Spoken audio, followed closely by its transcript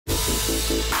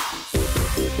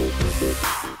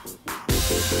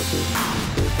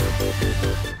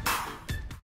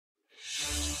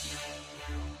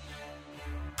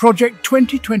Project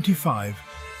 2025,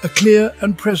 a clear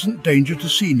and present danger to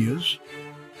seniors.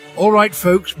 All right,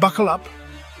 folks, buckle up.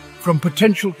 From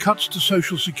potential cuts to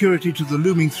Social Security to the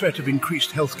looming threat of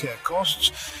increased healthcare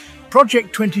costs,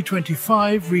 Project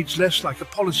 2025 reads less like a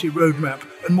policy roadmap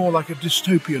and more like a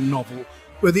dystopian novel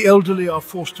where the elderly are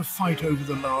forced to fight over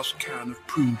the last can of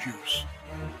prune juice.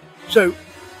 So,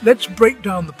 let's break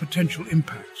down the potential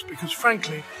impacts because,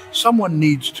 frankly, someone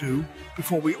needs to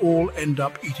before we all end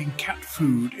up eating cat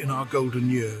food in our golden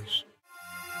years.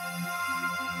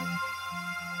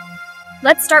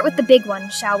 Let's start with the big one,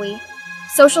 shall we?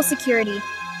 Social Security,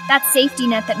 that safety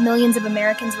net that millions of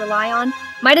Americans rely on,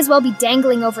 might as well be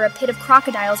dangling over a pit of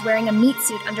crocodiles wearing a meat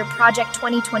suit under Project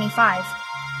 2025.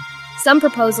 Some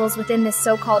proposals within this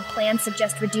so-called plan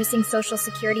suggest reducing Social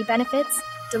Security benefits,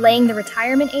 delaying the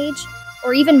retirement age,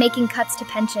 or even making cuts to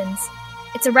pensions.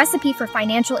 It's a recipe for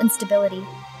financial instability,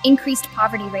 increased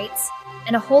poverty rates,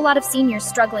 and a whole lot of seniors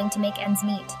struggling to make ends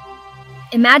meet.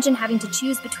 Imagine having to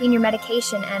choose between your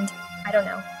medication and, I don't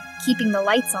know, keeping the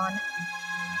lights on.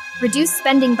 Reduced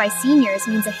spending by seniors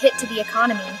means a hit to the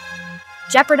economy.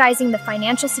 Jeopardizing the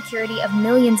financial security of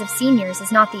millions of seniors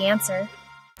is not the answer.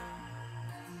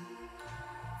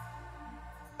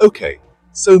 Okay,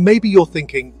 so maybe you're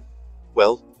thinking,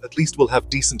 well, at least we'll have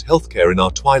decent healthcare in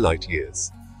our twilight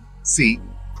years. See,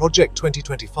 Project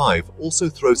 2025 also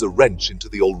throws a wrench into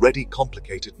the already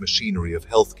complicated machinery of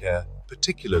healthcare,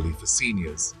 particularly for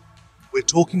seniors. We're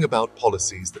talking about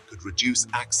policies that could reduce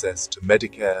access to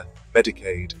Medicare,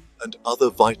 Medicaid, and other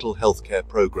vital healthcare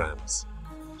programs.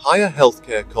 Higher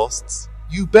healthcare costs?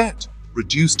 You bet.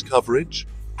 Reduced coverage?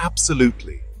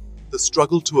 Absolutely. The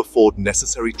struggle to afford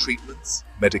necessary treatments,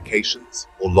 medications,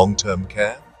 or long-term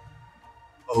care?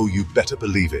 Oh, you better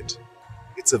believe it.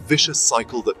 It's a vicious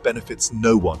cycle that benefits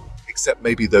no one, except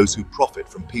maybe those who profit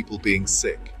from people being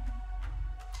sick.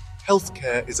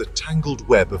 Healthcare is a tangled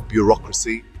web of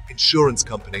bureaucracy, insurance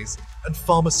companies, and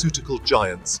pharmaceutical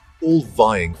giants, all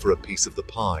vying for a piece of the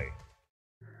pie.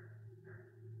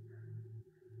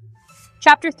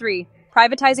 Chapter 3.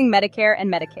 Privatizing Medicare and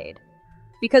Medicaid.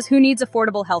 Because who needs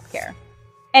affordable healthcare?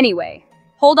 Anyway,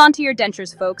 hold on to your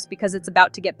dentures, folks, because it's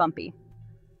about to get bumpy.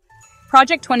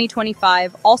 Project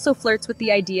 2025 also flirts with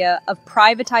the idea of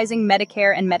privatizing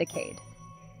Medicare and Medicaid.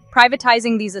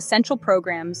 Privatizing these essential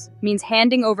programs means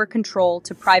handing over control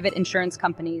to private insurance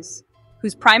companies,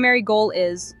 whose primary goal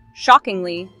is,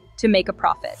 shockingly, to make a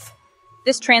profit.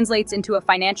 This translates into a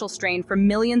financial strain for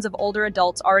millions of older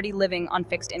adults already living on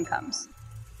fixed incomes.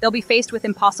 They'll be faced with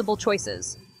impossible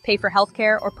choices: pay for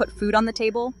healthcare or put food on the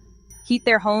table, heat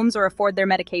their homes or afford their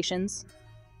medications.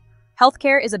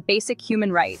 Healthcare is a basic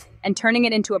human right, and turning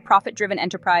it into a profit-driven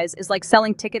enterprise is like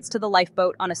selling tickets to the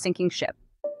lifeboat on a sinking ship.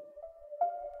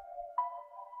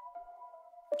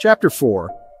 Chapter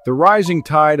 4. The rising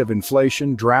tide of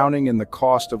inflation drowning in the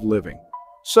cost of living.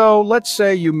 So, let's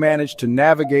say you manage to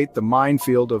navigate the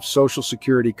minefield of Social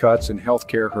Security cuts and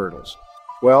healthcare hurdles.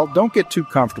 Well, don't get too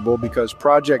comfortable because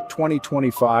Project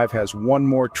 2025 has one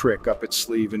more trick up its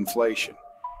sleeve: inflation.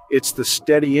 It's the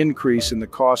steady increase in the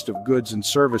cost of goods and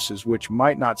services, which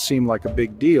might not seem like a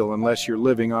big deal unless you're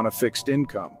living on a fixed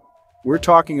income. We're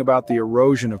talking about the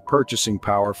erosion of purchasing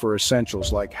power for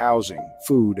essentials like housing,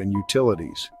 food, and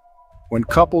utilities. When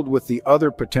coupled with the other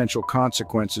potential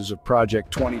consequences of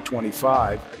Project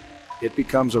 2025, it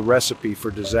becomes a recipe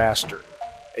for disaster,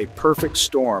 a perfect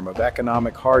storm of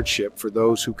economic hardship for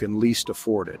those who can least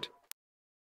afford it.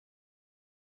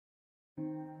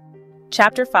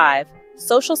 Chapter 5.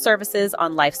 Social Services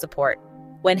on Life Support,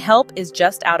 when help is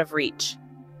just out of reach.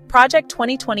 Project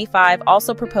 2025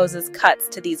 also proposes cuts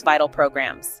to these vital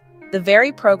programs, the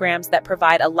very programs that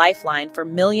provide a lifeline for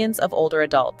millions of older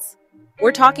adults.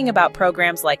 We're talking about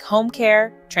programs like home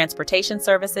care, transportation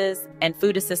services, and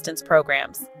food assistance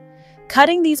programs.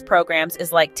 Cutting these programs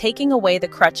is like taking away the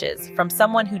crutches from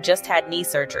someone who just had knee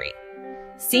surgery.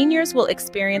 Seniors will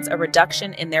experience a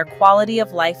reduction in their quality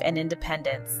of life and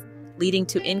independence, leading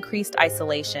to increased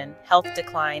isolation, health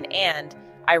decline, and,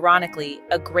 ironically,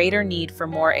 a greater need for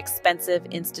more expensive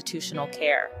institutional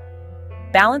care.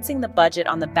 Balancing the budget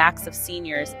on the backs of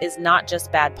seniors is not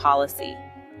just bad policy.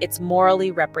 It's morally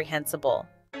reprehensible.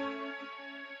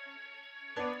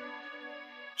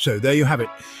 So there you have it,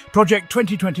 Project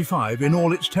 2025 in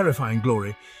all its terrifying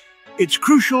glory. It's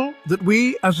crucial that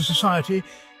we, as a society,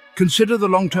 consider the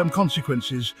long-term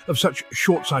consequences of such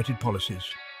short-sighted policies.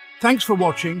 Thanks for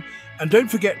watching, and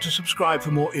don't forget to subscribe for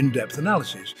more in-depth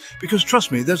analysis, because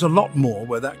trust me, there's a lot more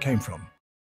where that came from.